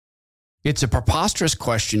It's a preposterous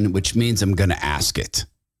question, which means I'm going to ask it.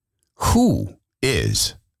 Who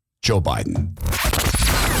is Joe Biden?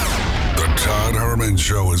 The Todd Herman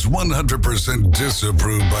Show is 100%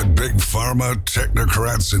 disapproved by big pharma,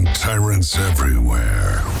 technocrats, and tyrants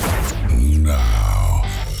everywhere. Now,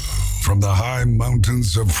 from the high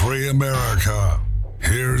mountains of free America,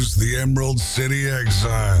 here's the Emerald City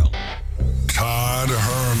exile, Todd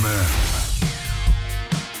Herman.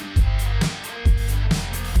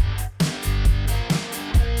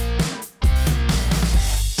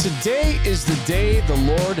 Today is the day the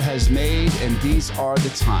Lord has made, and these are the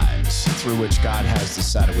times through which God has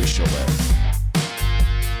decided we shall live.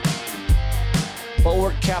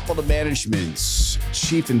 Bulwark Capital Management's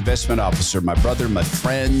Chief Investment Officer, my brother, my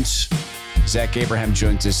friend, Zach Abraham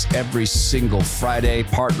joins us every single Friday,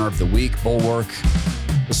 partner of the week, Bulwark.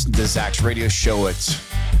 Listen to Zach's radio show at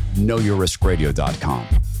knowyourriskradio.com.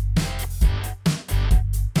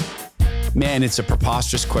 Man, it's a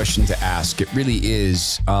preposterous question to ask. It really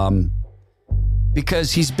is.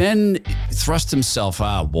 Because he's been thrust himself.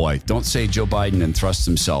 Oh, boy. Don't say Joe Biden and thrust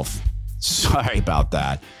himself. Sorry about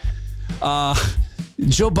that.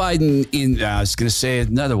 Joe Biden, I was going to say it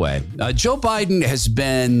another way. Joe Biden has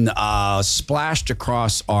been splashed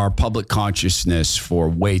across our public consciousness for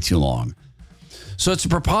way too long. So it's a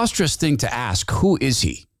preposterous thing to ask, who is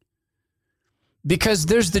he? Because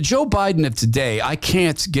there's the Joe Biden of today. I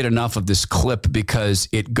can't get enough of this clip because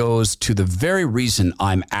it goes to the very reason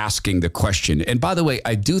I'm asking the question. And by the way,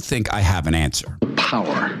 I do think I have an answer.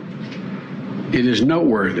 Power. It is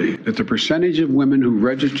noteworthy that the percentage of women who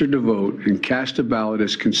register to vote and cast a ballot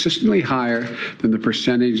is consistently higher than the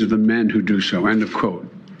percentage of the men who do so. End of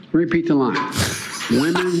quote. Repeat the line.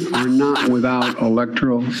 Women are not without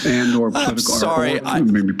electoral and or political,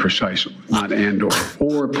 maybe precise, not and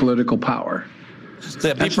or political power.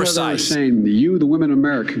 That's what they were saying. You, the women of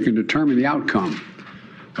America, can determine the outcome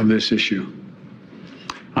of this issue.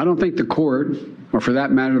 I don't think the court, or for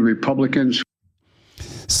that matter, the Republicans.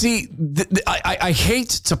 See, I hate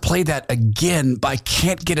to play that again, but I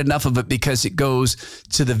can't get enough of it because it goes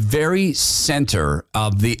to the very center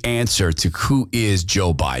of the answer to who is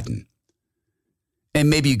Joe Biden. And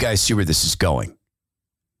maybe you guys see where this is going.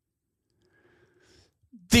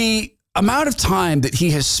 The amount of time that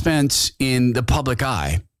he has spent in the public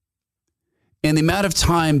eye and the amount of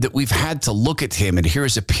time that we've had to look at him and hear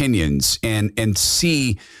his opinions and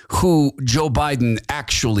see who Joe Biden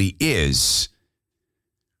actually is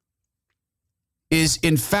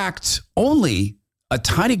in fact only a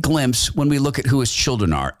tiny glimpse when we look at who his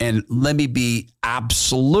children are. And let me be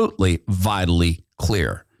absolutely vitally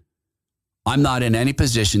clear. I'm not in any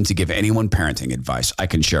position to give anyone parenting advice. I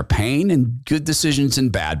can share pain and good decisions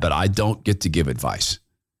and bad, but I don't get to give advice.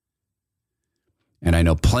 And I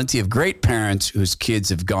know plenty of great parents whose kids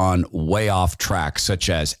have gone way off track, such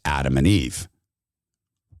as Adam and Eve.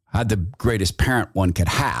 Had the greatest parent one could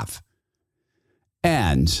have.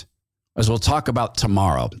 And as we'll talk about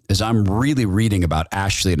tomorrow, as I'm really reading about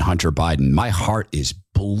Ashley and Hunter Biden, my heart is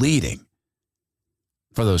bleeding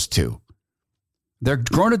for those two. They're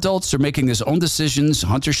grown adults. They're making his own decisions.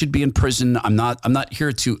 Hunter should be in prison. I'm not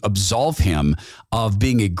here to absolve him of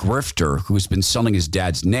being a grifter who's been selling his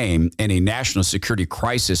dad's name in a national security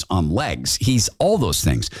crisis on legs. He's all those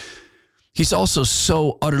things. He's also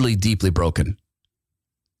so utterly, deeply broken.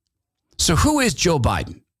 So who is Joe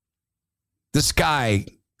Biden? This guy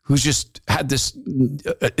who's just had this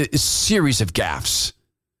a series of gaffes.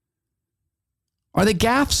 Are they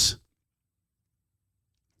gaffes?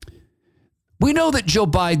 We know that Joe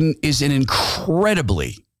Biden is an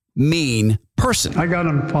incredibly mean person. I got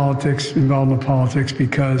involved in politics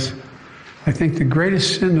because I think the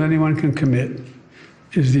greatest sin that anyone can commit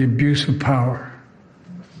is the abuse of power.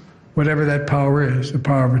 Whatever that power is, the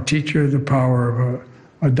power of a teacher, the power of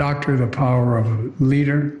a doctor, the power of a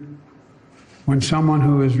leader. When someone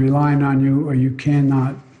who is relying on you or you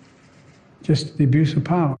cannot, just the abuse of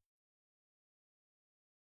power.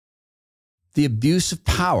 The abuse of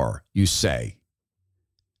power, you say.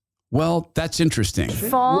 Well, that's interesting.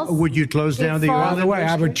 Would you close down the oil industry? By the way,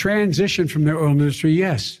 I would transition from the oil industry,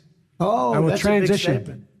 yes. Oh, I would that's transition. a big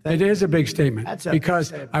statement. It is a big statement. That's a because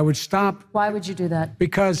big statement. I would stop. Why would you do that?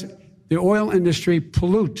 Because the oil industry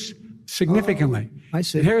pollutes significantly. I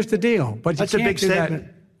see. And here's the deal. But That's you a can't big do that.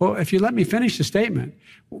 statement. Well, if you let me finish the statement,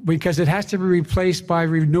 because it has to be replaced by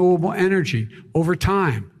renewable energy over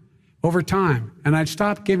time. And I'd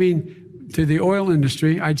stop giving to the oil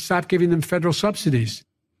industry, I'd stop giving them federal subsidies.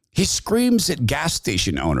 He screams at gas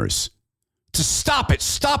station owners to stop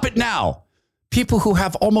it now. People who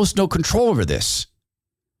have almost no control over this.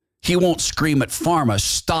 He won't scream at pharma,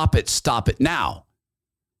 stop it now.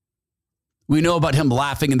 We know about him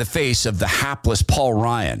laughing in the face of the hapless Paul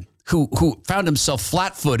Ryan, who found himself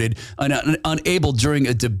flat-footed and unable during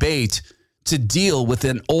a debate to deal with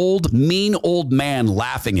an mean old man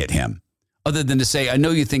laughing at him, other than to say, I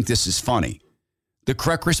know you think this is funny. The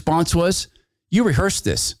correct response was, you rehearsed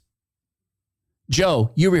this.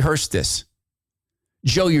 Joe, you rehearsed this.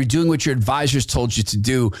 Joe, you're doing what your advisors told you to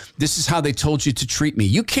do. This is how they told you to treat me.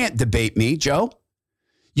 You can't debate me, Joe.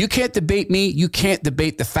 You can't debate me. You can't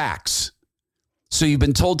debate the facts. So you've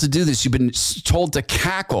been told to do this. You've been told to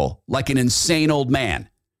cackle like an insane old man.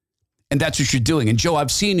 And that's what you're doing. And Joe,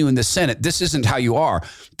 I've seen you in the Senate. This isn't how you are.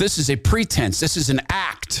 This is a pretense. This is an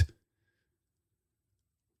act.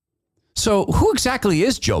 So who exactly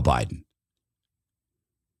is Joe Biden?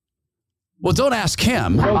 Well, don't ask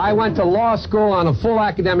him. I went to law school on a full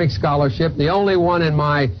academic scholarship, the only one in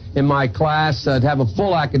my class to have a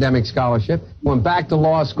full academic scholarship. Went back to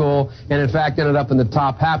law school and, in fact, ended up in the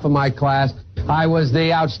top half of my class. I was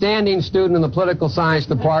the outstanding student in the political science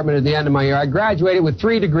department at the end of my year. I graduated with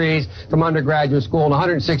 3 degrees from undergraduate school and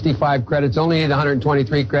 165 credits, only needed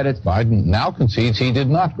 123 credits. Biden now concedes he did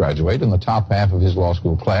not graduate in the top half of his law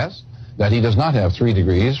school class, that he does not have 3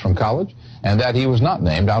 degrees from college, and that he was not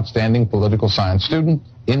named outstanding political science student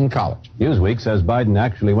in college. Newsweek says Biden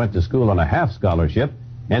actually went to school on a half scholarship,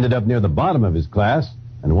 ended up near the bottom of his class,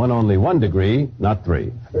 and won only 1 degree, not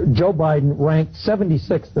 3. Joe Biden ranked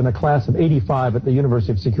 76th in a class of 85 at the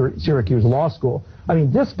University of Syracuse Law School. I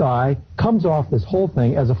mean, this guy comes off this whole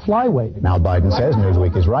thing as a flyweight. Now Biden says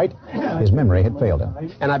Newsweek is right. His memory had failed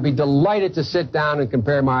him. And I'd be delighted to sit down and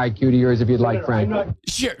compare my IQ to yours if you'd like, Frank.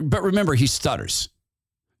 Sure, but remember, he stutters.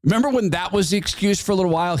 Remember when that was the excuse for a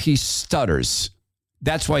little while? He stutters.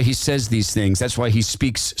 That's why he says these things. That's why he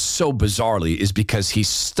speaks so bizarrely, is because he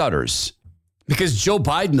stutters. Because Joe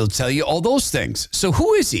Biden will tell you all those things. So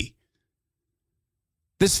who is he?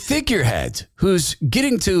 This figurehead who's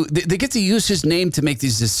they get to use his name to make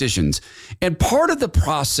these decisions. And part of the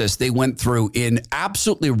process they went through in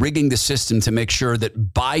absolutely rigging the system to make sure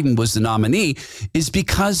that Biden was the nominee is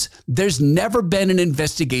because there's never been an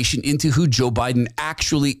investigation into who Joe Biden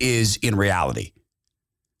actually is in reality.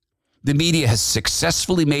 The media has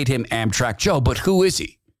successfully made him Amtrak Joe, but who is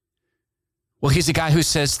he? Well, he's a guy who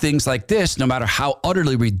says things like this, no matter how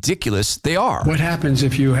utterly ridiculous they are. What happens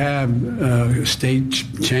if you have a state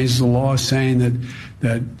changes the law saying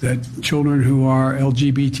that children who are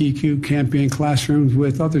LGBTQ can't be in classrooms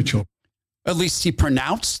with other children? At least he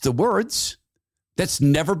pronounced the words. That's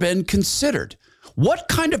never been considered. What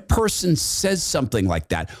kind of person says something like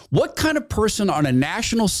that? What kind of person on a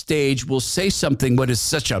national stage will say something what is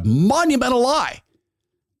such a monumental lie?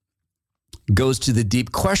 Goes to the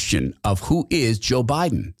deep question of who is Joe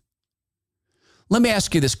Biden. Let me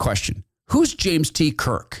ask you this question. Who's James T.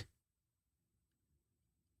 Kirk?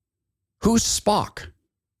 Who's Spock?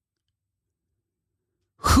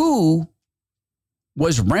 Who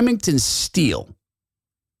was Remington Steele?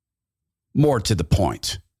 More to the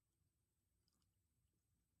point.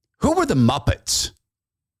 Who were the Muppets?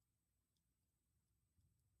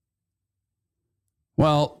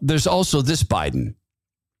 Well, there's also this Biden.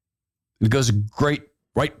 It goes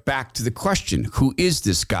right back to the question, who is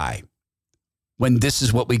this guy? When this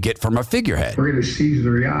is what we get from a figurehead. We're going to seize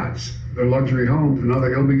their yachts, their luxury homes, and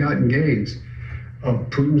other ill-begotten gains of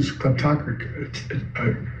Putin's kleptocracy.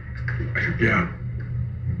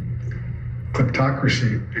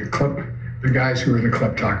 Kleptocracy. And the guys who are the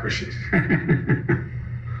kleptocracies.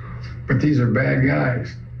 But these are bad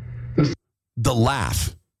guys. The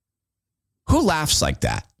laugh. Who laughs like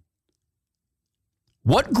that?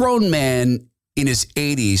 What grown man in his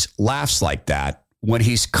 80s laughs like that when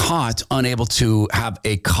he's caught unable to have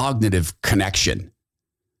a cognitive connection?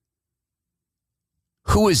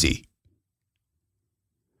 Who is he?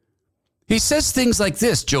 He says things like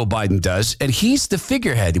this, Joe Biden does, and he's the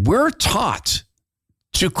figurehead. We're taught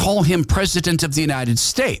to call him President of the United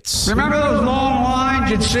States. Remember those long lines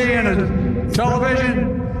you'd see in a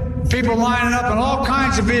television? People lining up in all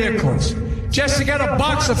kinds of vehicles just to get a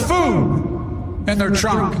box of food in their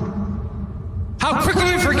trunk. How quickly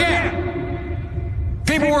we forget.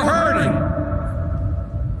 People were hurting.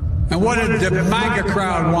 And what did the MAGA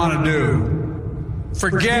crowd want to do?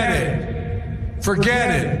 Forget it.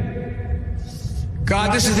 Forget it.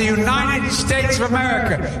 God, this is the United States of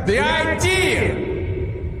America. The idea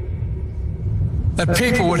that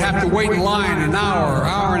people would have to wait in line an hour,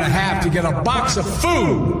 hour and a half to get a box of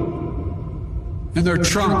food in their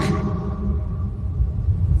trunk.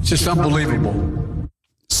 It's just unbelievable.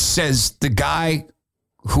 Says the guy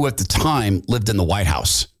who at the time lived in the White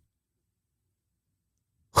House,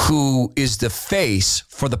 who is the face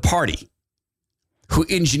for the party, who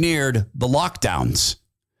engineered the lockdowns,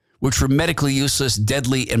 which were medically useless,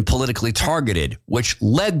 deadly, and politically targeted, which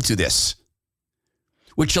led to this,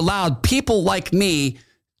 which allowed people like me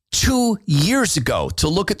 2 years ago to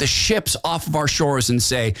look at the ships off of our shores and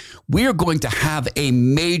say, we are going to have a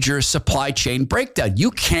major supply chain breakdown.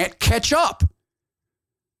 You can't catch up.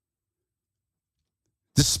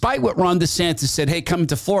 Despite what Ron DeSantis said, hey, come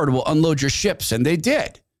to Florida, we'll unload your ships. And they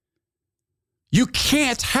did. You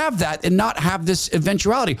can't have that and not have this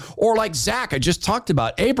eventuality. Or like Zach, I just talked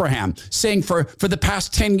about, Abraham saying for the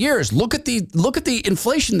past 10 years, look at the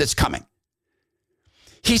inflation that's coming.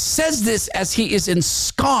 He says this as he is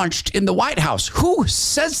ensconced in the White House. Who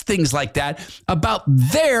says things like that about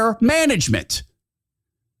their management?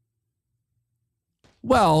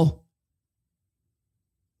 Well,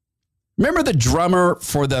 remember the drummer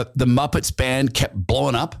for the Muppets band kept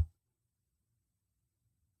blowing up?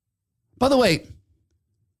 By the way,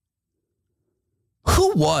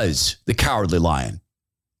 who was the Cowardly Lion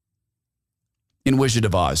in Wizard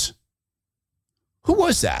of Oz? Who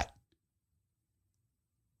was that?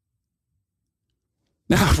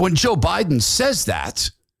 Now, when Joe Biden says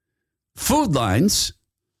that, Food Lines,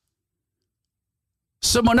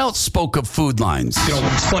 someone else spoke of Food Lines. You know,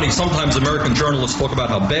 it's funny, sometimes American journalists talk about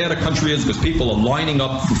how bad a country is because people are lining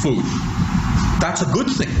up for food. That's a good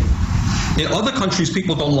thing. In other countries,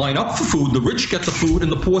 people don't line up for food. The rich get the food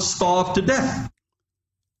and the poor starve to death.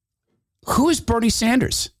 Who is Bernie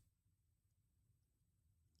Sanders?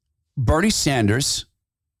 Bernie Sanders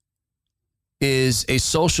is a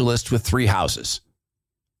socialist with 3 houses.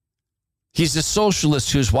 He's a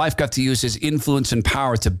socialist whose wife got to use his influence and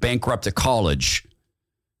power to bankrupt a college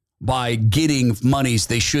by getting monies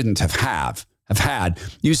they shouldn't have had,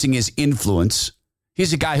 using his influence.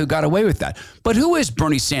 He's a guy who got away with that. But who is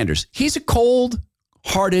Bernie Sanders? He's a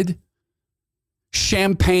cold-hearted,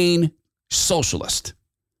 champagne socialist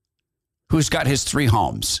who's got his 3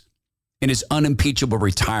 homes in his unimpeachable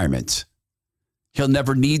retirement. He'll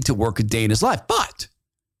never need to work a day in his life. But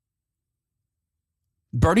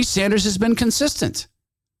Bernie Sanders has been consistent.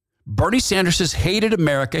 Bernie Sanders has hated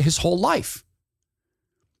America his whole life.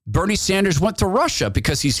 Bernie Sanders went to Russia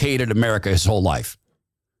because he's hated America his whole life.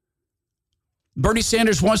 Bernie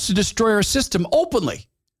Sanders wants to destroy our system openly.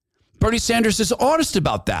 Bernie Sanders is honest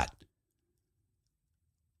about that.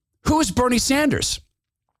 Who is Bernie Sanders?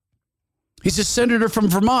 He's a senator from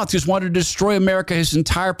Vermont who's wanted to destroy America his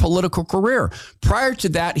entire political career. Prior to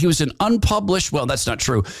that, he was an unpublished, well, that's not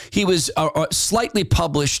true. He was a slightly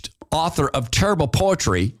published author of terrible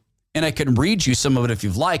poetry. And I can read you some of it if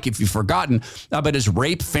you've forgotten about his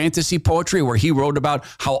rape fantasy poetry where he wrote about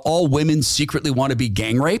how all women secretly want to be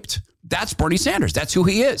gang raped. That's Bernie Sanders. That's who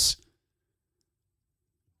he is.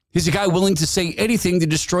 He's a guy willing to say anything to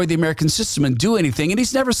destroy the American system and do anything, and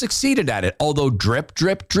he's never succeeded at it. Although drip,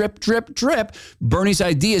 drip, drip, drip, drip, Bernie's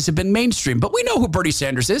ideas have been mainstream. But we know who Bernie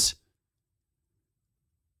Sanders is.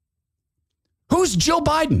 Who's Jill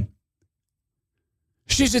Biden?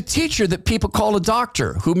 She's a teacher that people call a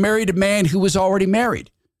doctor who married a man who was already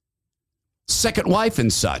married. Second wife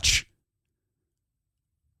and such.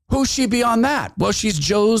 Who's she beyond that? Well, she's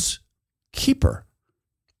Joe's keeper.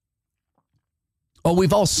 Oh,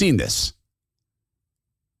 we've all seen this.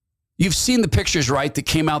 You've seen the pictures, right, that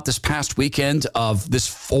came out this past weekend of this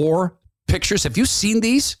 4 pictures. Have you seen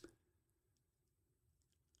these?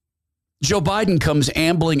 Joe Biden comes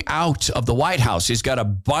ambling out of the White House. He's got a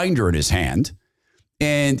binder in his hand,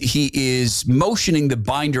 and he is motioning the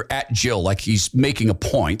binder at Jill like he's making a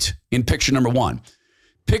point in picture number 1.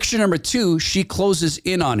 Picture number 2, she closes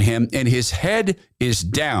in on him, and his head is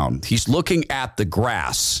down. He's looking at the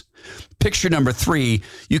grass. Picture number 3,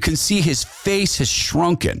 you can see his face has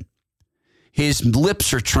shrunken. His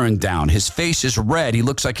lips are turned down. His face is red. He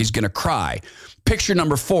looks like he's going to cry. Picture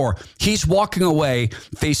number 4, he's walking away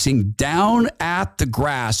facing down at the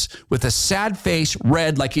grass with a sad face,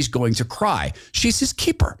 red, like he's going to cry. She's his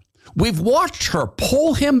keeper. We've watched her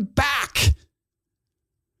pull him back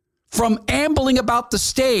from ambling about the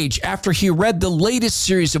stage after he read the latest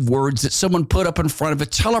series of words that someone put up in front of a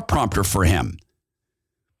teleprompter for him.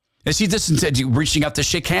 As he just said, reaching out to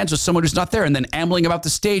shake hands with someone who's not there and then ambling about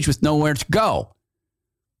the stage with nowhere to go.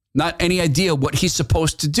 Not any idea what he's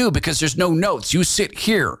supposed to do because there's no notes. You sit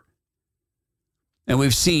here. And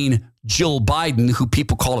we've seen Jill Biden, who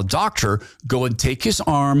people call a doctor, go and take his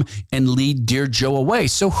arm and lead dear Joe away.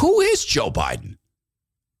 So who is Joe Biden?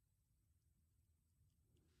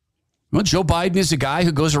 Well, Joe Biden is a guy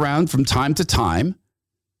who goes around from time to time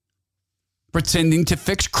pretending to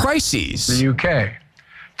fix crises. The UK.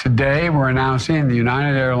 Today, we're announcing the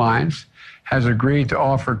United Airlines has agreed to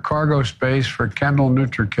offer cargo space for Kendall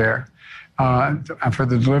NutriCare for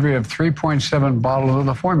the delivery of 3.7 bottles of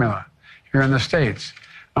the formula here in the States.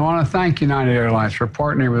 I want to thank United Airlines for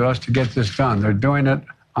partnering with us to get this done. They're doing it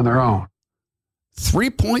on their own.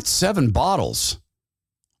 3.7 bottles.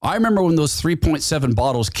 I remember when those 3.7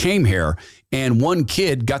 bottles came here and one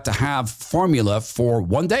kid got to have formula for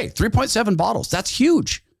one day. 3.7 bottles. That's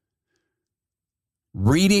huge.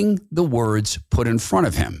 Reading the words put in front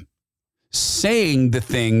of him. Saying the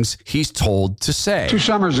things he's told to say. 2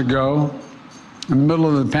 summers ago, in the middle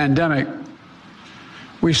of the pandemic,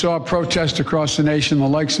 we saw protests across the nation, the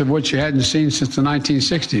likes of which you hadn't seen since the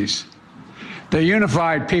 1960s. They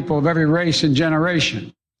unified people of every race and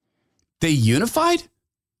generation. They unified?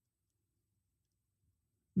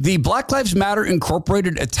 The Black Lives Matter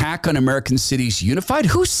Incorporated attack on American cities unified?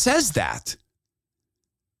 Who says that?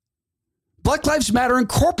 Black Lives Matter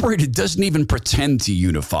Incorporated doesn't even pretend to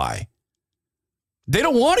unify. They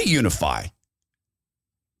don't want to unify.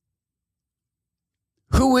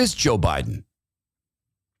 Who is Joe Biden?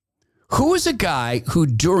 Who is a guy who,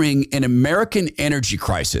 during an American energy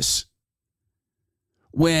crisis,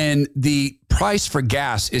 when the price for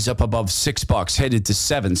gas is up above $6, headed to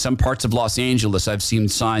 $7, some parts of Los Angeles, I've seen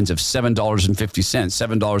signs of $7.50,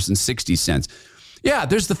 $7.60. Yeah,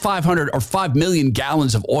 there's the 500 or 5 million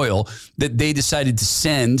gallons of oil that they decided to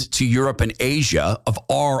send to Europe and Asia of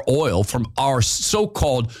our oil from our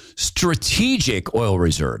so-called strategic oil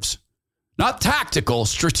reserves. Not tactical,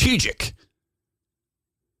 strategic.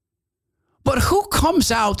 But who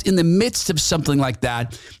comes out in the midst of something like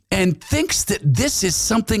that and thinks that this is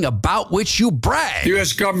something about which you brag? The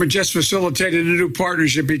U.S. government just facilitated a new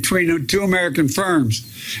partnership between 2 American firms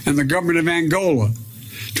and the government of Angola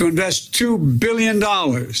to invest $2 billion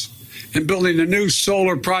in building the new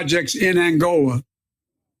solar projects in Angola.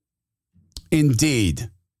 Indeed.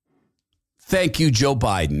 Thank you, Joe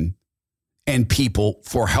Biden and people,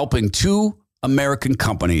 for helping 2 American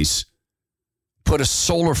companies put a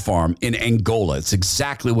solar farm in Angola. It's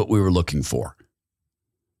exactly what we were looking for.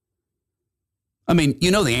 I mean, you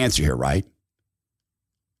know the answer here, right?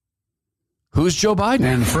 Who's Joe Biden?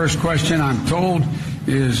 And the first question, I'm told,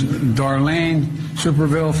 is Darlene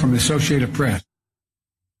Superville from the Associated Press.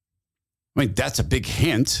 I mean, that's a big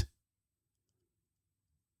hint.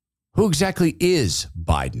 Who exactly is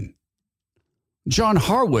Biden? John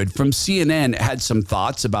Harwood from CNN had some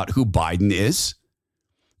thoughts about who Biden is.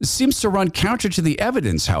 It seems to run counter to the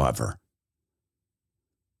evidence, however.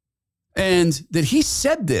 And that he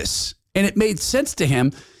said this, and it made sense to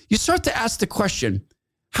him. You start to ask the question,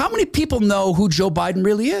 how many people know who Joe Biden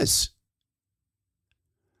really is?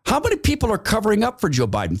 How many people are covering up for Joe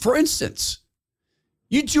Biden? For instance,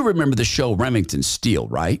 you do remember the show Remington Steele,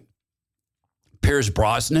 right? Pierce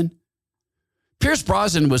Brosnan. Pierce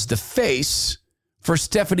Brosnan was the face for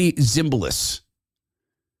Stephanie Zimbalist.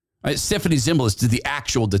 Right, Stephanie Zimbalist did the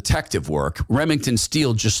actual detective work. Remington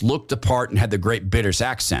Steele just looked the part and had the great British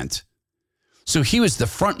accent. So he was the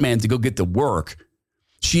front man to go get the work.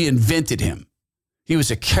 She invented him. He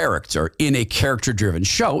was a character in a character-driven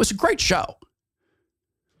show. It was a great show.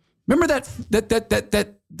 Remember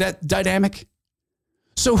that dynamic?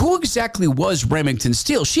 So who exactly was Remington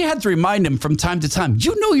Steele? She had to remind him from time to time,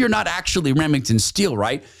 you know you're not actually Remington Steele,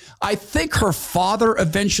 right? I think her father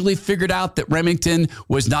eventually figured out that Remington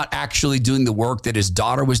was not actually doing the work, that his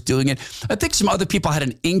daughter was doing it. I think some other people had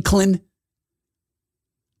an inkling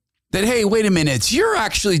that, hey, wait a minute, you're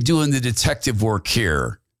actually doing the detective work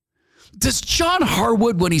here. Does John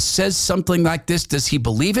Harwood, when he says something like this, does he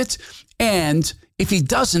believe it? And if he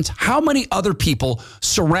doesn't, how many other people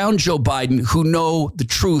surround Joe Biden who know the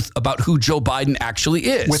truth about who Joe Biden actually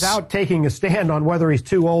is? Without taking a stand on whether he's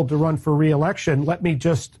too old to run for re-election, let me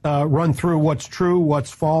just run through what's true,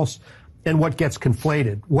 what's false, and what gets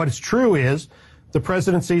conflated. What is true is the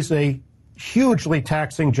presidency is a hugely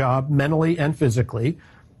taxing job mentally and physically,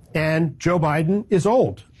 and Joe Biden is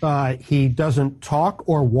old. He doesn't talk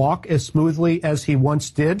or walk as smoothly as he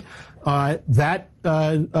once did. That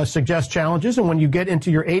suggests challenges. And when you get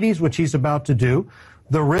into your 80s, which he's about to do,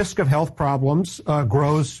 the risk of health problems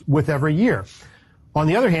grows with every year. On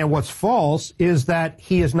the other hand, what's false is that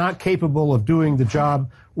he is not capable of doing the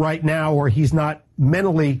job right now, or he's not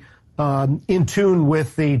mentally in tune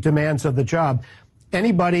with the demands of the job.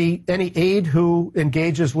 Anybody, any aide who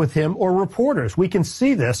engages with him, or reporters, we can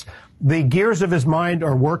see this. The gears of his mind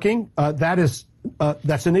are working. That's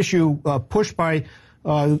an issue pushed by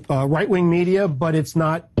right-wing media, but it's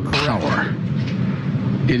not power.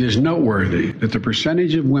 It is noteworthy that the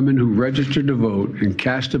percentage of women who register to vote and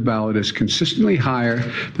cast a ballot is consistently higher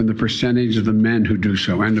than the percentage of the men who do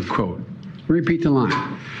so. End of quote. Repeat the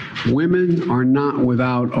line. Women are not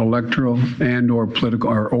without electoral and or political,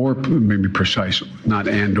 or maybe precise, not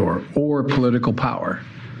and or political power.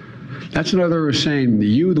 That's another way of saying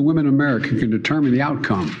you, the women of America, can determine the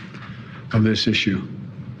outcome of this issue.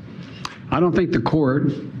 I don't think the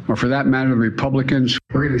court, or for that matter, the Republicans,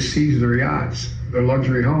 are going to seize their yachts, their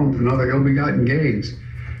luxury homes, and other ill-begotten gains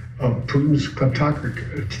of Putin's kleptocracy,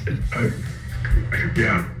 and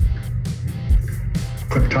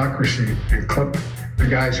the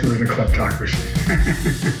guys who are the kleptocracy.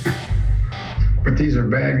 But these are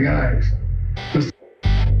bad guys.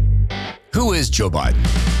 Who is Joe Biden?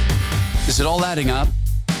 Is it all adding up?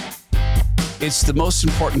 It's the most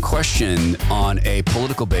important question on a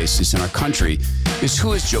political basis in our country is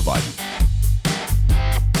who is Joe Biden?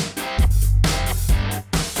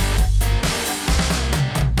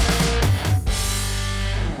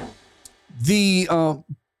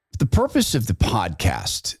 The purpose of the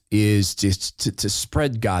podcast is just to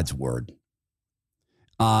spread God's word.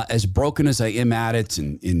 As broken as I am at it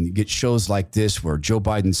and get shows like this where Joe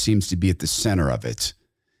Biden seems to be at the center of it.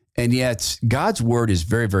 And yet God's word is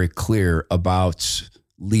very, very clear about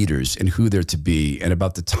leaders and who they're to be and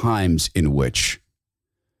about the times in which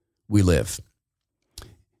we live.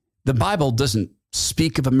 The Bible doesn't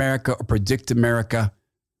speak of America or predict America,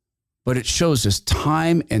 but it shows us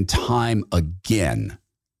time and time again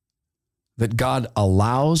that God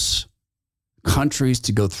allows countries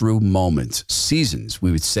to go through moments, seasons, we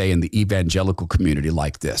would say, in the evangelical community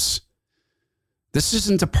like this. This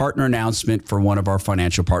isn't a partner announcement for one of our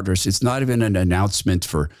financial partners. It's not even an announcement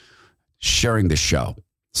for sharing the show.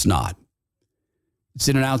 It's not. It's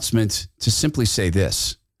an announcement to simply say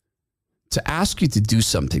this, to ask you to do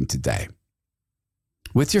something today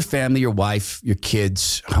with your family, your wife, your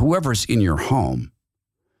kids, whoever's in your home.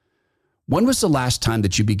 When was the last time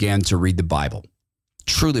that you began to read the Bible?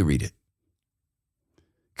 Truly read it.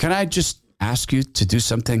 Can I just ask you to do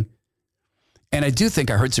something? And I do think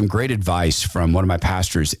I heard some great advice from one of my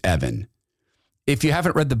pastors, Evan. If you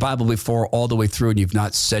haven't read the Bible before all the way through and you've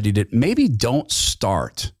not studied it, maybe don't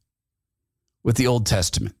start with the Old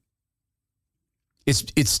Testament.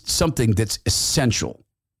 It's something that's essential.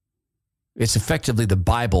 It's effectively the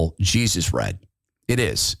Bible Jesus read. It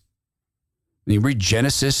is. And you read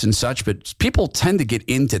Genesis and such, but people tend to get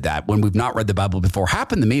into that when we've not read the Bible before.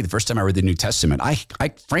 Happened to me the first time I read the New Testament. I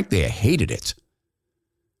frankly hated it.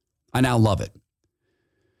 I now love it.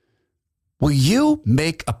 Will you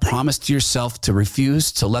make a promise to yourself to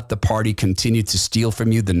refuse to let the party continue to steal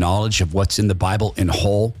from you the knowledge of what's in the Bible in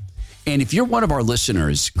whole? And if you're one of our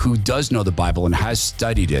listeners who does know the Bible and has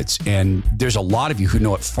studied it, and there's a lot of you who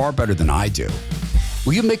know it far better than I do,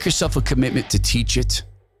 will you make yourself a commitment to teach it,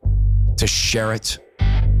 to share it?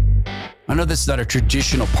 I know this is not a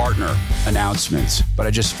traditional partner announcement, but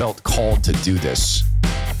I just felt called to do this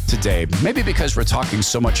today. Maybe because we're talking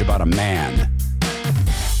so much about a man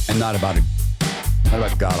and not about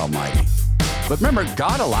God Almighty. But remember,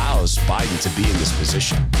 God allows Biden to be in this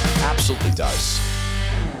position. Absolutely does.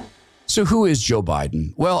 So who is Joe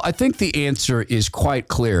Biden? Well, I think the answer is quite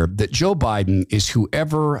clear that Joe Biden is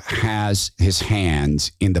whoever has his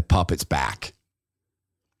hands in the puppet's back.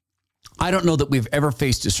 I don't know that we've ever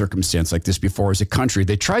faced a circumstance like this before as a country.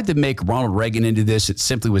 They tried to make Ronald Reagan into this. It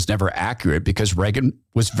simply was never accurate because Reagan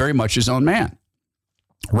was very much his own man.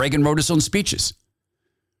 Reagan wrote his own speeches.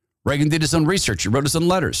 Reagan did his own research. He wrote his own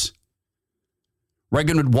letters.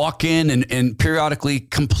 Reagan would walk in and periodically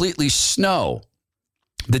completely snow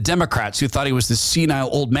the Democrats who thought he was this senile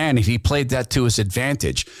old man, and he played that to his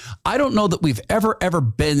advantage. I don't know that we've ever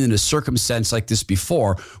been in a circumstance like this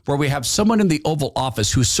before where we have someone in the Oval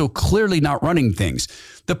Office who's so clearly not running things.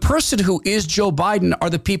 The person who is Joe Biden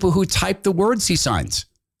are the people who type the words he signs.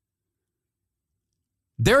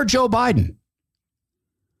 They're Joe Biden.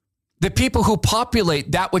 The people who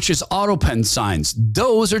populate that which is AutoPen signs,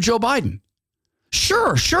 those are Joe Biden.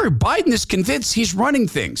 Sure, Biden is convinced he's running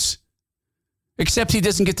things. Except he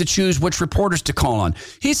doesn't get to choose which reporters to call on.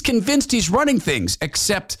 He's convinced he's running things,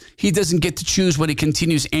 except he doesn't get to choose when he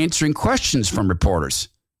continues answering questions from reporters.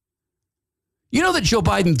 You know that Joe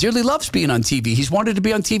Biden dearly loves being on TV. He's wanted to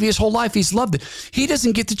be on TV his whole life. He's loved it. He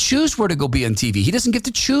doesn't get to choose where to go be on TV. He doesn't get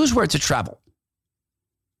to choose where to travel.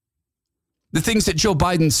 The things that Joe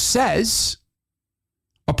Biden says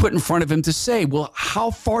are put in front of him to say, well, how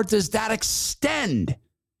far does that extend?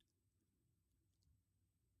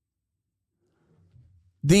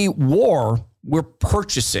 The war we're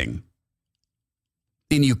purchasing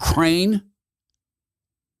in Ukraine,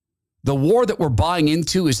 the war that we're buying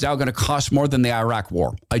into is now going to cost more than the Iraq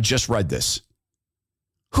war. I just read this.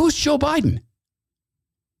 Who's Joe Biden?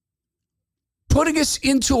 putting us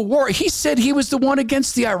into a war. He said he was the one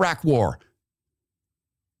against the Iraq war.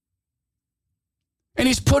 And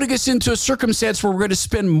he's putting us into a circumstance where we're going to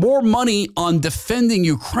spend more money on defending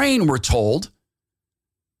Ukraine, we're told,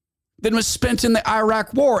 than was spent in the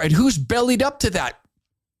Iraq war. And who's bellied up to that?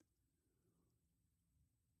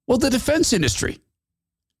 Well, the defense industry.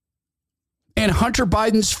 And Hunter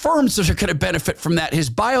Biden's firms are going to benefit from that. His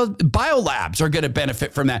biolabs are going to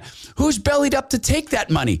benefit from that. Who's bellied up to take that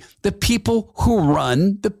money? The people who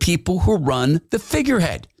run the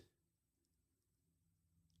figurehead.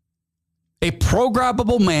 A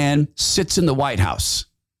programmable man sits in the White House.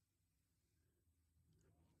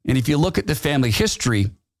 And if you look at the family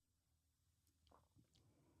history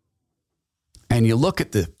and you look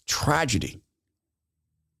at the tragedy,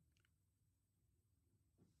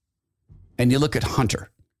 and you look at Hunter.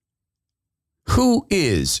 Who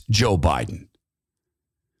is Joe Biden?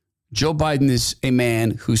 Joe Biden is a man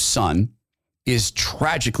whose son is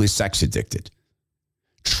tragically sex addicted,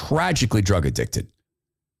 tragically drug addicted.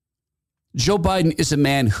 Joe Biden is a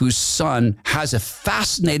man whose son has a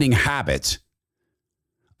fascinating habit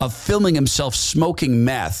of filming himself smoking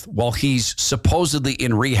meth while he's supposedly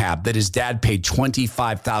in rehab that his dad paid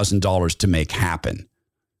 $25,000 to make happen.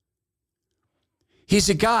 He's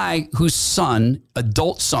a guy whose son,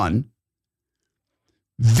 adult son,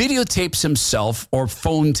 videotapes himself or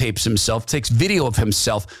phone tapes himself, takes video of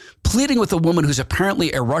himself pleading with a woman who's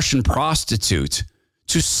apparently a Russian prostitute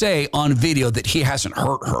to say on video that he hasn't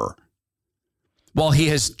hurt her. While he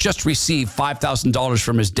has just received $5,000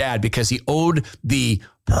 from his dad because he owed the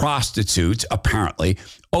prostitute, apparently,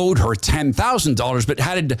 owed her $10,000, but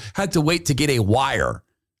had to wait to get a wire.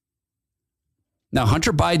 Now,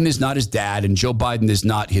 Hunter Biden is not his dad and Joe Biden is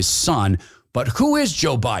not his son, but who is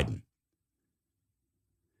Joe Biden?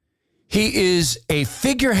 He is a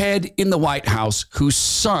figurehead in the White House whose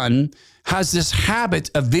son has this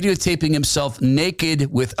habit of videotaping himself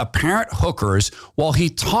naked with apparent hookers while he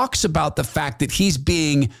talks about the fact that he's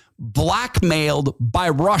being blackmailed by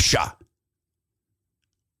Russia.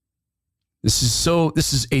 This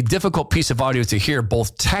is a difficult piece of audio to hear,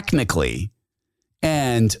 both technically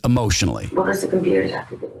and emotionally. What does the computer have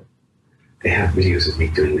to do with? They have videos of me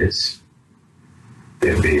doing this. They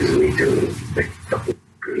have videos of me doing like fucking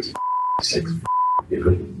crazy sex. You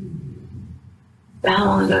know? How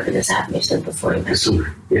long ago did this happen? You said before you met?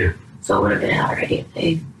 Summer, yeah. So it would have been already a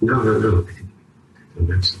thing? No.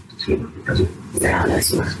 That's They're out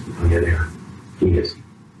next month. Oh, yeah, they are. He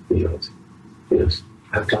knows.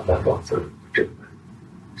 I've talked about all the time.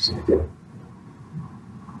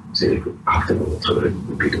 So they go after all the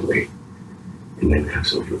time, repeat away, and then have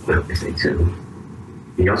some fun if they too.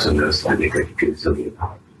 He also knows I make like a good something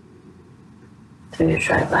about it. So you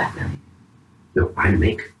try to blackmail me? No, I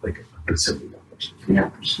make like a good $70.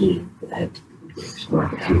 No, he, I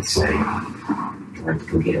can't say. Want the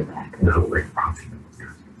computer back? No, like I'll think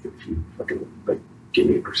if you fucking like give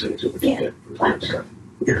me a percentage of what you get for that stuff.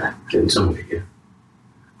 Yeah, in some way, yeah.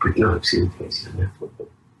 But no, I've seen the cases on Netflix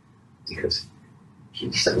because he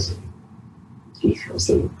tells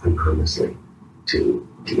them anonymously to.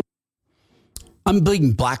 I'm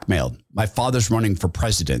being blackmailed. My father's running for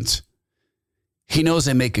president. He knows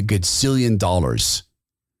I make a good $1 zillion.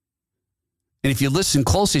 And if you listen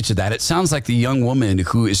closely to that, it sounds like the young woman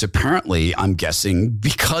who is apparently, I'm guessing,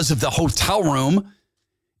 because of the hotel room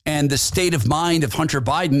and the state of mind of Hunter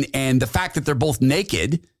Biden and the fact that they're both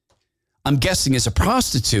naked, I'm guessing is a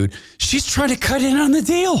prostitute. She's trying to cut in on the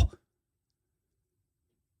deal.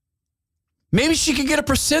 Maybe she could get a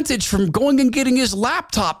percentage from going and getting his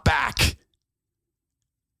laptop back.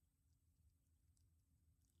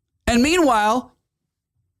 And meanwhile,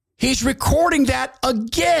 he's recording that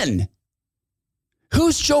again.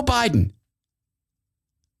 Who's Joe Biden?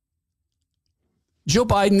 Joe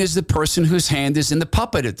Biden is the person whose hand is in the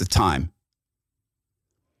puppet at the time.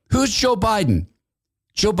 Who's Joe Biden?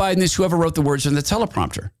 Joe Biden is whoever wrote the words on the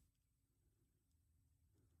teleprompter.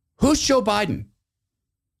 Who's Joe Biden?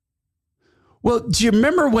 Well, do you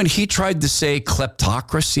remember when he tried to say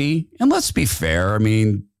kleptocracy? And let's be fair. I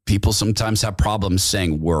mean, people sometimes have problems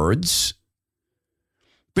saying words.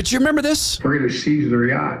 But do you remember this? We're going to seize their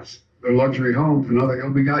yachts, their luxury homes, and other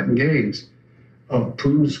ill-begotten gains of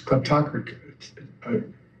Putin's kleptocracy.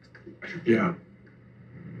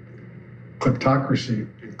 Kleptocracy.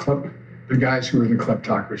 The guys who are the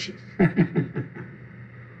kleptocracy.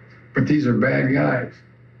 But these are bad guys.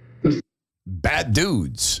 Bad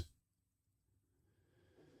dudes.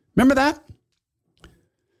 Remember that?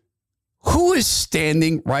 Who is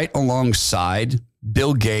standing right alongside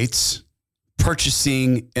Bill Gates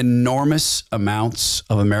purchasing enormous amounts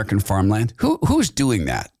of American farmland? Who's doing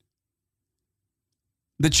that?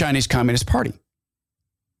 the Chinese Communist Party.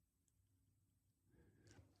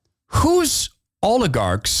 Whose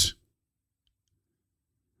oligarchs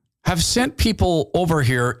have sent people over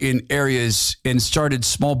here in areas and started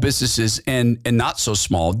small businesses and not so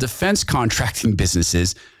small defense contracting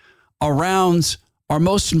businesses around our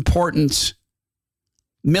most important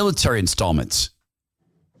military installments?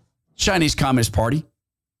 Chinese Communist Party.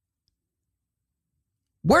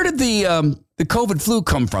 Where did the COVID flu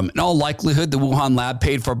come from? In all likelihood, the Wuhan lab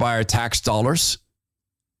paid for by our tax dollars.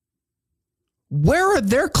 Where are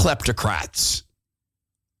their kleptocrats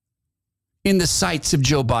in the sights of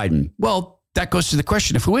Joe Biden? Well, that goes to the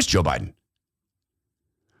question of who is Joe Biden?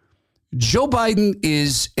 Joe Biden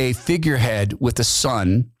is a figurehead with a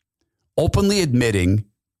son openly admitting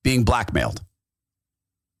being blackmailed.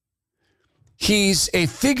 He's a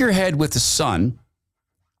figurehead with a son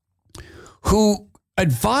who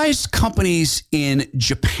advised companies in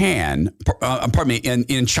Japan,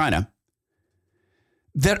 in China,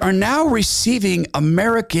 that are now receiving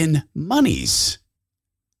American monies.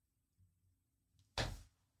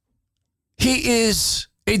 He is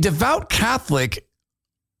a devout Catholic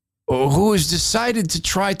who has decided to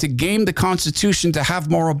try to game the Constitution to have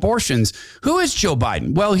more abortions. Who is Joe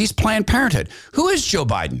Biden? Well, he's Planned Parenthood. Who is Joe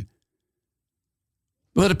Biden?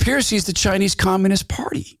 Well, it appears he's the Chinese Communist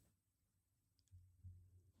Party.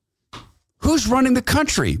 Who's running the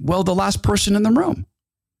country? Well, the last person in the room.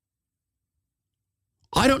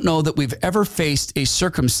 I don't know that we've ever faced a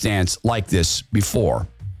circumstance like this before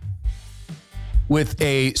with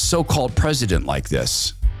a so-called president like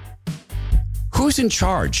this. Who's in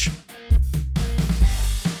charge?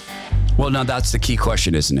 Well, now that's the key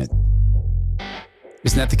question, isn't it?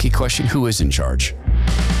 Isn't that the key question? Who is in charge?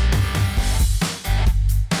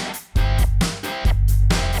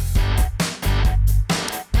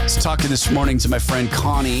 I was talking this morning to my friend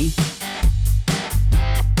Connie.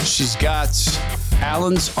 She's got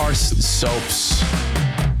Allen's Artisan Soaps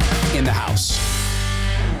in the house.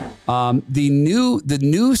 The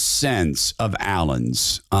new scent of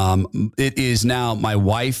Allen's, it is now my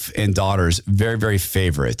wife and daughter's very, very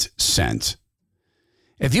favorite scent.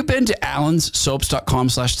 If you've been to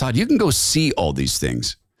allenssoaps.com/Todd, you can go see all these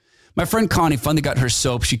things. My friend Connie finally got her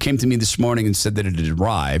soap. She came to me this morning and said that it had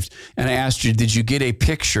arrived. And I asked her, did you get a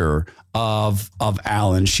picture of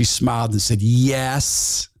Allen? She smiled and said,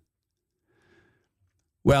 yes.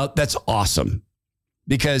 Well, that's awesome.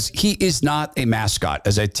 Because he is not a mascot,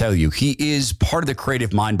 as I tell you. He is part of the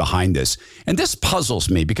creative mind behind this. And this puzzles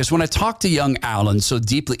me because when I talk to young Allen, so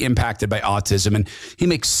deeply impacted by autism, and he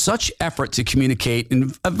makes such effort to communicate,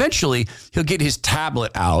 and eventually he'll get his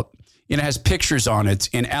tablet out, and it has pictures on it,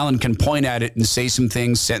 and Allen can point at it and say some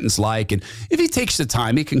things sentence-like. And if he takes the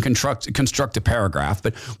time, he can construct a paragraph,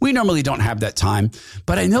 but we normally don't have that time.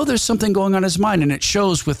 But I know there's something going on in his mind, and it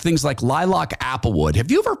shows with things like Lilac Applewood.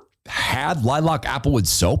 Have you ever had Lilac Applewood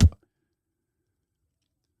soap?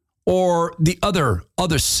 Or the other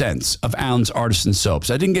scents of Allen's Artisan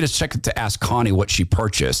Soaps? I didn't get a second to ask Connie what she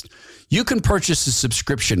purchased. You can purchase a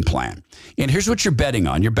subscription plan. And here's what you're betting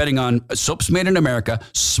on. You're betting on soaps made in America,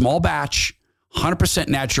 small batch, 100%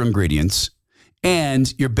 natural ingredients,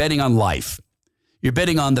 and you're betting on life. You're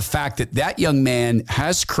betting on the fact that that young man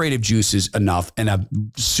has creative juices enough and a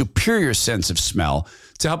superior sense of smell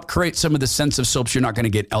to help create some of the scents of soaps you're not going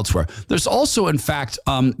to get elsewhere. There's also, in fact,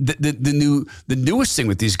 the newest thing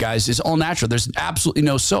with these guys is all natural. There's absolutely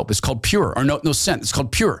no soap. It's called Pure, or no scent. It's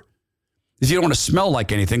called Pure. If you don't want to smell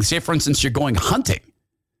like anything, say, for instance, you're going hunting.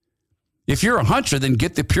 If you're a hunter, then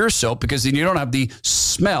get the Pure soap because then you don't have the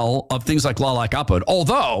smell of things like Lilac Applewood.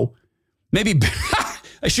 Although, maybe...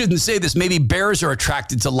 I shouldn't say this. Maybe bears are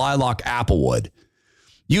attracted to Lilac Applewood.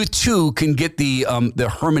 You too can get the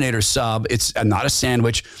Herminator sub. It's not a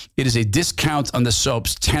sandwich. It is a discount on the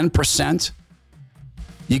soaps, 10%.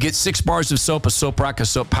 You get 6 bars of soap, a soap rack, a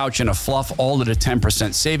soap pouch, and a fluff, all at a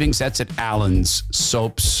 10% savings. That's at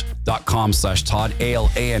allenssoaps.com/Todd,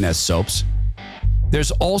 ALANS soaps.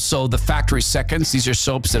 There's also the Factory Seconds. These are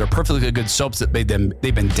soaps that are perfectly good soaps that they've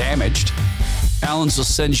been damaged. Allen's will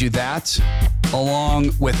send you that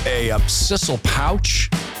along with a Sissel pouch.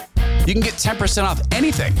 You can get 10% off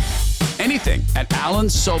anything at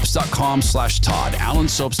allenssoaps.com/Todd,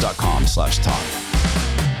 allenssoaps.com/Todd.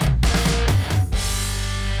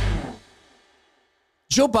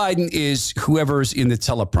 Joe Biden is whoever's in the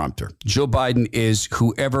teleprompter. Joe Biden is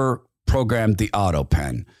whoever programmed the auto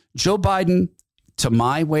pen. Joe Biden, to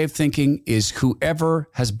my way of thinking, is whoever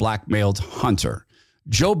has blackmailed Hunter.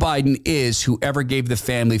 Joe Biden is whoever gave the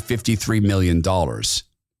family $53 million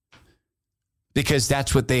because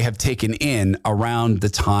that's what they have taken in around the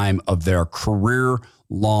time of their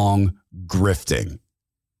career-long grifting.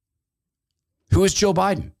 Who is Joe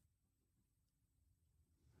Biden?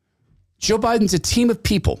 Joe Biden's a team of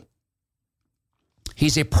people.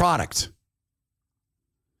 He's a product.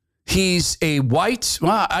 He's a white,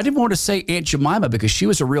 well, I didn't want to say Aunt Jemima because she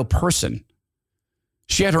was a real person.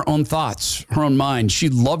 She had her own thoughts, her own mind. She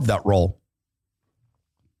loved that role.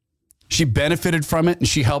 She benefited from it, and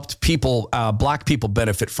she helped people, black people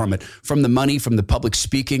benefit from it, from the money, from the public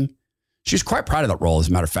speaking. She was quite proud of that role, as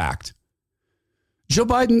a matter of fact. Joe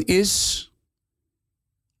Biden is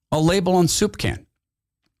a label on soup can.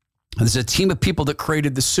 There's a team of people that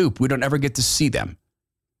created the soup. We don't ever get to see them.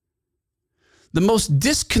 The most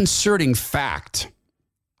disconcerting fact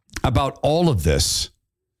about all of this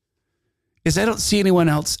is I don't see anyone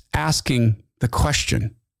else asking the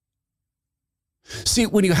question. See,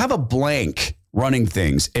 when you have a blank running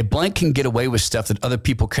things, a blank can get away with stuff that other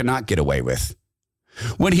people cannot get away with.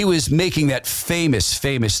 When he was making that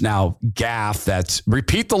famous now gaffe, that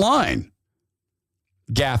repeat the line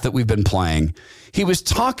gaffe that we've been playing, he was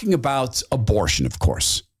talking about abortion, of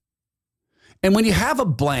course. And when you have a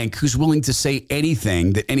blank who's willing to say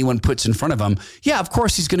anything that anyone puts in front of him, yeah, of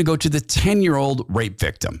course, he's going to go to the 10-year-old rape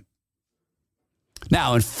victim.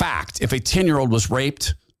 Now, in fact, if a 10-year-old was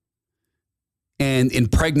raped and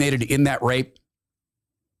impregnated in that rape,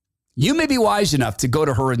 you may be wise enough to go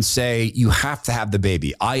to her and say, you have to have the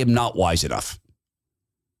baby. I am not wise enough.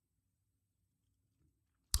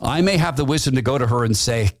 I may have the wisdom to go to her and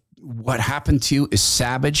say, what happened to you is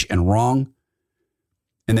savage and wrong.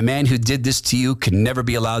 And the man who did this to you can never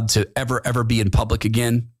be allowed to ever be in public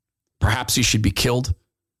again. Perhaps he should be killed.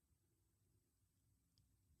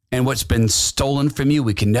 And what's been stolen from you,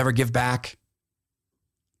 we can never give back.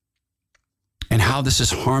 And how this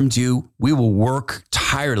has harmed you, we will work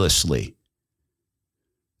tirelessly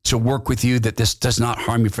to work with you that this does not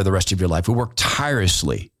harm you for the rest of your life. We work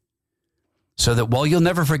tirelessly so that while you'll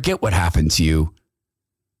never forget what happened to you,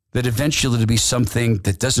 that eventually it'll be something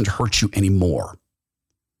that doesn't hurt you anymore.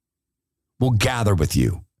 We'll gather with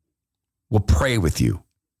you. We'll pray with you.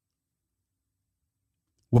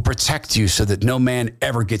 We'll protect you so that no man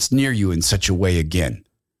ever gets near you in such a way again.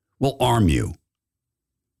 We'll arm you.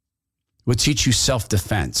 We'll teach you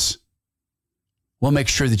self-defense. We'll make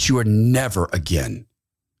sure that you are never again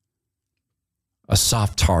a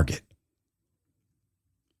soft target.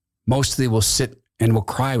 Mostly we'll sit and we'll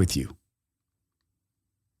cry with you.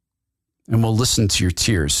 And we'll listen to your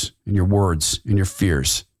tears and your words and your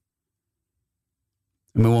fears.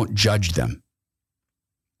 And we won't judge them.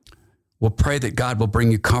 We'll pray that God will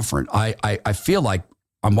bring you comfort. I feel like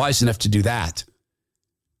I'm wise enough to do that.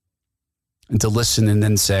 And to listen and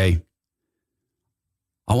then say,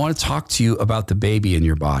 I want to talk to you about the baby in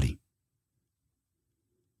your body.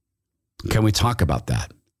 Can we talk about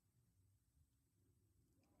that?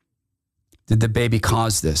 Did the baby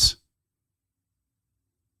cause this?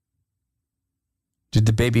 Did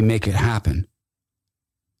the baby make it happen?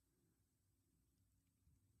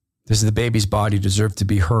 Does the baby's body deserve to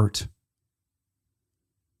be hurt?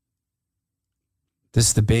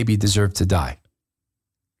 Does the baby deserve to die?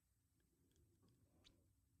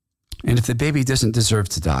 And if the baby doesn't deserve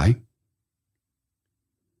to die,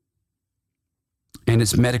 and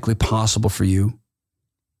it's medically possible for you,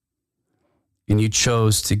 and you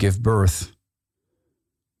chose to give birth,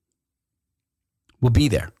 we'll be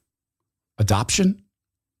there. Adoption?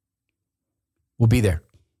 We'll be there.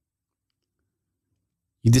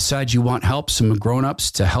 You decide you want help, some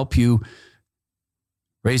grown-ups to help you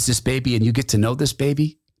raise this baby, and you get to know this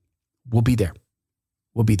baby, we'll be there.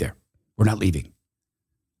 We'll be there. We're not leaving.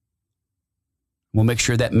 We'll make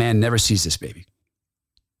sure that man never sees this baby,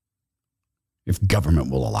 if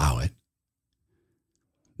government will allow it.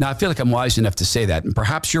 Now, I feel like I'm wise enough to say that, and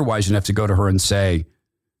perhaps you're wise enough to go to her and say,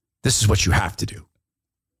 this is what you have to do.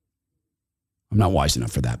 I'm not wise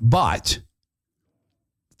enough for that. But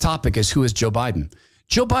the topic is, who is Joe Biden?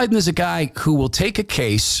 Joe Biden is a guy who will take a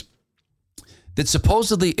case that's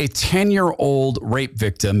supposedly a 10-year-old rape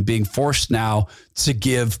victim being forced now to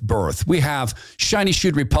give birth. We have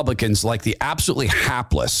shiny-shoed Republicans like the absolutely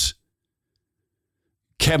hapless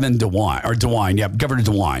Governor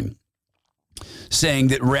DeWine, saying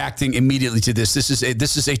that reacting immediately to this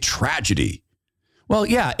is a tragedy. Well,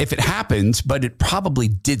 yeah, if it happened, but it probably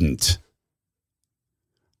didn't.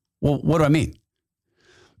 Well, what do I mean?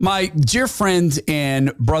 My dear friend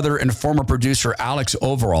and brother and former producer, Alex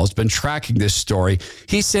Overall, has been tracking this story.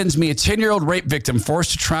 He sends me a 10-year-old rape victim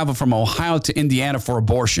forced to travel from Ohio to Indiana for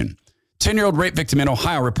abortion. 10-year-old rape victim in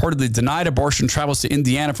Ohio reportedly denied abortion, travels to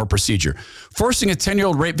Indiana for procedure. Forcing a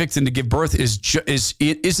 10-year-old rape victim to give birth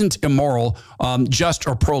isn't immoral, just,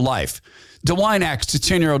 or pro-life. DeWine asks a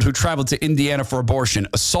 10-year-old who traveled to Indiana for abortion.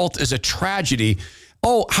 Assault is a tragedy.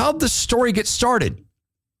 Oh, how'd the story get started?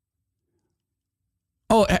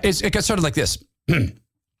 Oh, it got started like this.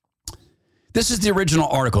 This is the original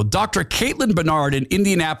article. Dr. Caitlin Bernard, an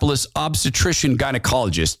Indianapolis obstetrician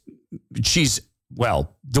gynecologist. She's,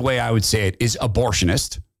 well, the way I would say it is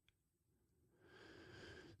abortionist.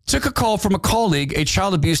 Took a call from a colleague, a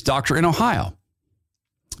child abuse doctor in Ohio.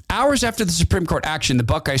 Hours after the Supreme Court action, the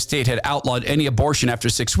Buckeye State had outlawed any abortion after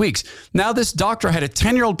 6 weeks. Now this doctor had a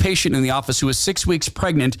 10-year-old patient in the office who was 6 weeks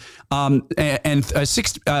pregnant,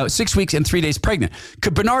 6 weeks and 3 days pregnant.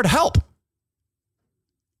 Could Bernard help?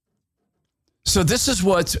 So this is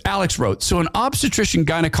what Alex wrote. So an obstetrician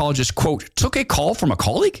gynecologist, quote, took a call from a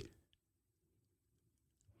colleague?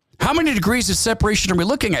 How many degrees of separation are we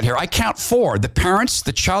looking at here? I count 4. The parents,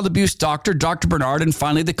 the child abuse doctor, Dr. Bernard, and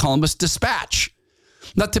finally the Columbus Dispatch.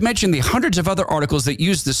 Not to mention the hundreds of other articles that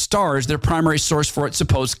use the Star as their primary source for its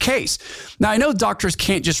supposed case. Now, I know doctors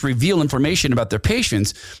can't just reveal information about their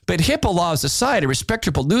patients, but HIPAA laws aside, a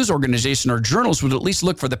respectable news organization or journals would at least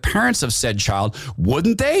look for the parents of said child,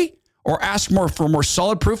 wouldn't they? Or ask for more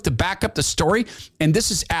solid proof to back up the story. And this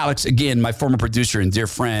is Alex, again, my former producer and dear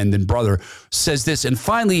friend and brother, says this. And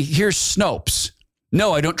finally, here's Snopes.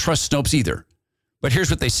 No, I don't trust Snopes either. But here's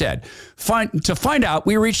what they said. To find out,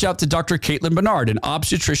 we reached out to Dr. Caitlin Bernard, an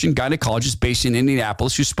obstetrician gynecologist based in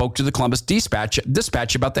Indianapolis who spoke to the Columbus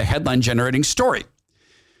Dispatch about the headline-generating story.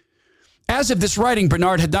 As of this writing,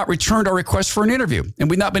 Bernard had not returned our request for an interview, and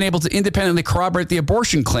we've not been able to independently corroborate the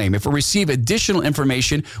abortion claim. If we receive additional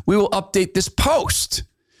information, we will update this post.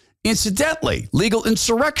 Incidentally, Legal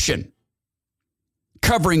Insurrection,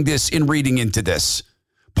 covering this and reading into this,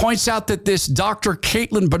 points out that this Dr.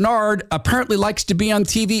 Caitlin Bernard apparently likes to be on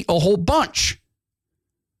TV a whole bunch.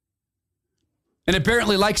 And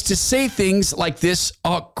apparently likes to say things like this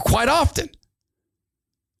quite often.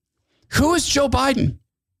 Who is Joe Biden?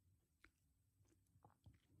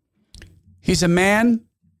 He's a man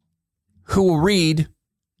who will read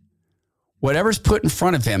whatever's put in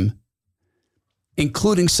front of him,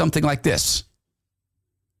 including something like this,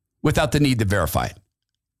 without the need to verify it.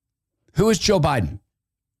 Who is Joe Biden?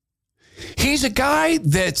 He's a guy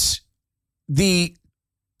that's the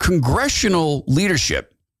congressional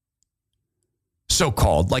leadership,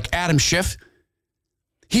 so-called, like Adam Schiff.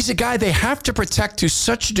 He's a guy they have to protect to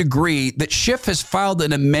such a degree that Schiff has filed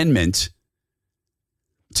an amendment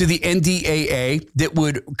to the NDAA that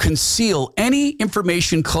would conceal any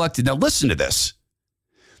information collected. Now, listen to this.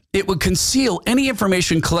 It would conceal any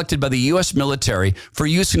information collected by the U.S. military for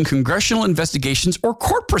use in congressional investigations or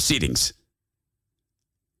court proceedings.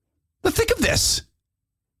 Now, think of this.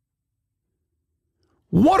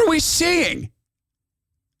 What are we seeing?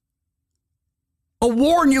 A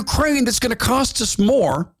war in Ukraine that's going to cost us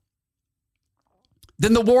more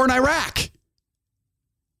than the war in Iraq,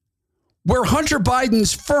 where Hunter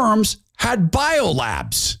Biden's firms had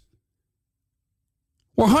biolabs,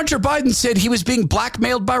 where Hunter Biden said he was being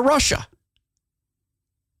blackmailed by Russia.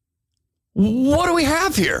 What do we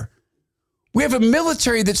have here? We have a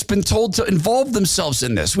military that's been told to involve themselves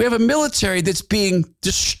in this. We have a military that's being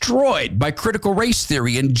destroyed by critical race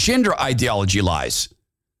theory and gender ideology lies.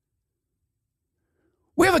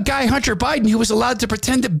 We have a guy, Hunter Biden, who was allowed to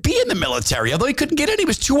pretend to be in the military, although he couldn't get in. He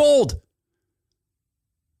was too old.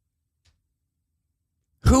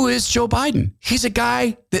 Who is Joe Biden? He's a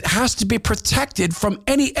guy that has to be protected from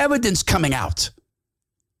any evidence coming out.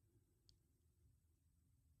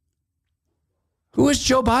 Who is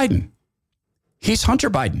Joe Biden? He's Hunter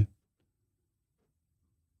Biden.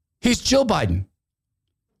 He's Jill Biden.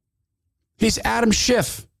 He's Adam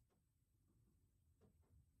Schiff.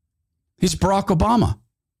 He's Barack Obama.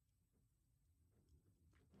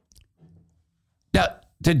 Now,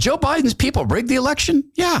 did Joe Biden's people rig the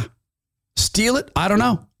election? Yeah. Steal it? I don't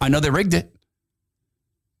know. I know they rigged it.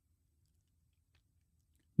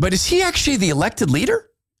 But is he actually the elected leader?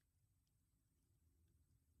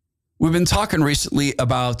 We've been talking recently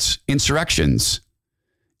about insurrections,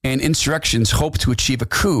 and insurrections hope to achieve a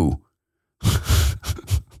coup.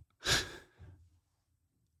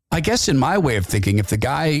 I guess in my way of thinking, if the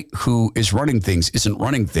guy who is running things isn't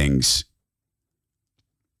running things,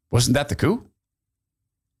 wasn't that the coup?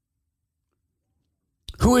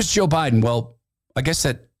 Who is Joe Biden? Well, I guess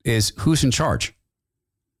that is who's in charge.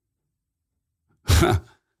 The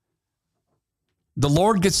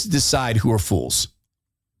Lord gets to decide who are fools.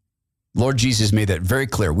 Lord Jesus made that very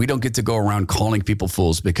clear. We don't get to go around calling people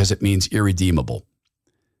fools because it means irredeemable.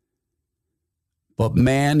 But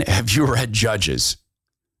man, have you read Judges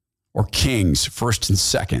or Kings, 1st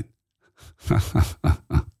and 2nd?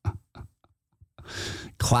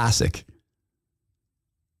 Classic.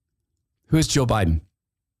 Who is Joe Biden?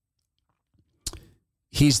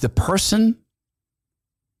 He's the person,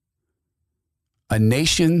 a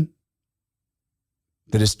nation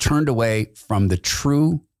that has turned away from the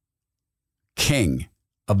true king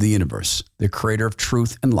of the universe, the creator of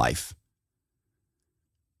truth and life,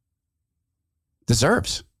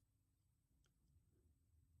 deserves.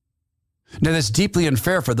 Now, that's deeply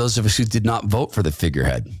unfair for those of us who did not vote for the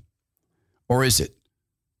figurehead. Or is it?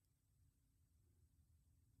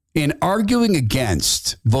 In arguing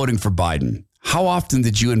against voting for Biden, how often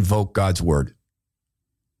did you invoke God's word?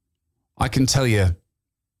 I can tell you,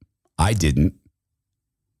 I didn't.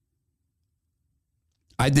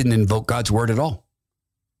 I didn't invoke God's word at all.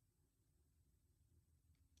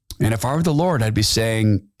 And if I were the Lord, I'd be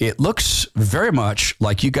saying, it looks very much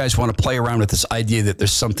like you guys want to play around with this idea that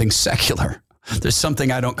there's something secular. There's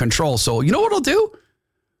something I don't control. So you know what I'll do?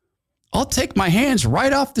 I'll take my hands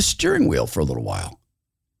right off the steering wheel for a little while.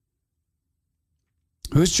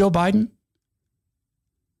 Who's Joe Biden?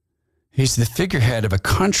 He's the figurehead of a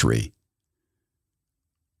country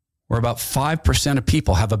where about 5% of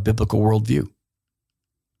people have a biblical worldview.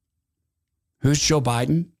 Who's Joe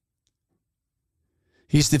Biden?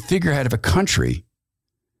 He's the figurehead of a country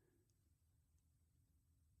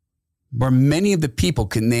where many of the people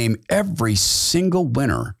can name every single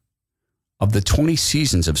winner of the 20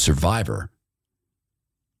 seasons of Survivor,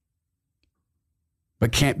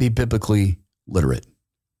 but can't be biblically literate.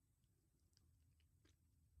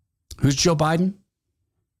 Who's Joe Biden?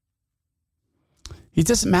 He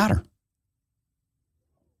doesn't matter.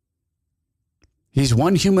 He's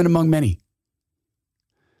one human among many.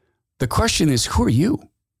 The question is, who are you?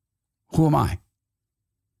 Who am I?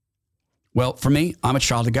 Well, for me, I'm a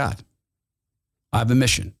child of God. I have a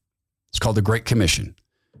mission. It's called the Great Commission.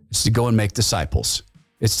 It's to go and make disciples.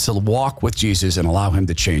 It's to walk with Jesus and allow him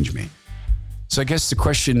to change me. So I guess the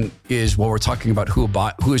question is, while we're talking about who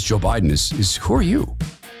is Joe Biden, is who are you?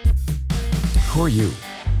 Who are you?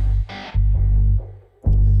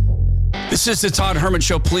 This is the Todd Herman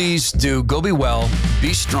Show. Please do go be well,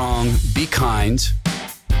 be strong, be kind.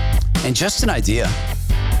 And just an idea,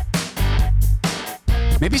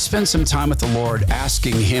 maybe spend some time with the Lord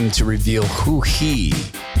asking him to reveal who he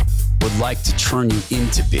would like to turn you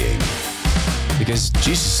into being. Because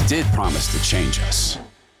Jesus did promise to change us.